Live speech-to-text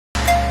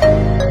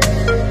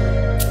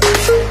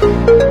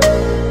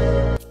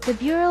The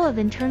Bureau of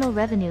Internal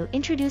Revenue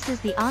introduces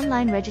the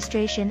online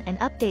registration and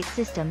update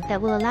system that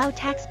will allow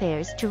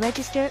taxpayers to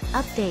register,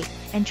 update,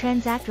 and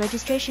transact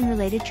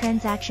registration-related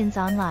transactions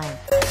online.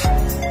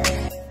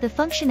 The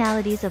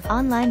functionalities of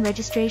online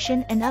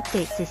registration and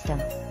update system.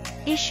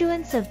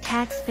 Issuance of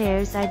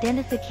taxpayers'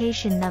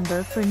 identification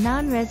number for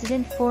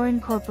non-resident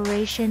foreign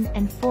corporation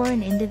and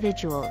foreign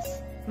individuals.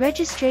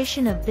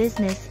 Registration of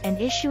business and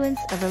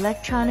issuance of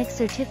electronic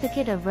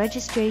certificate of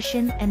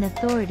registration and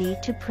authority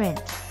to print.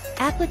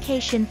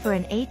 Application for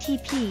an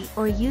ATP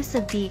or use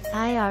of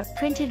BIR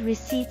printed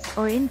receipts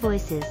or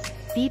invoices,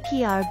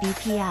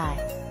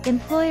 BPR/BPI.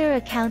 Employer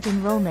account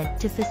enrollment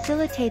to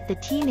facilitate the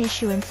team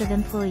issuance of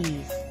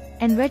employees.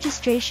 And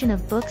registration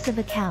of books of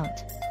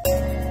account.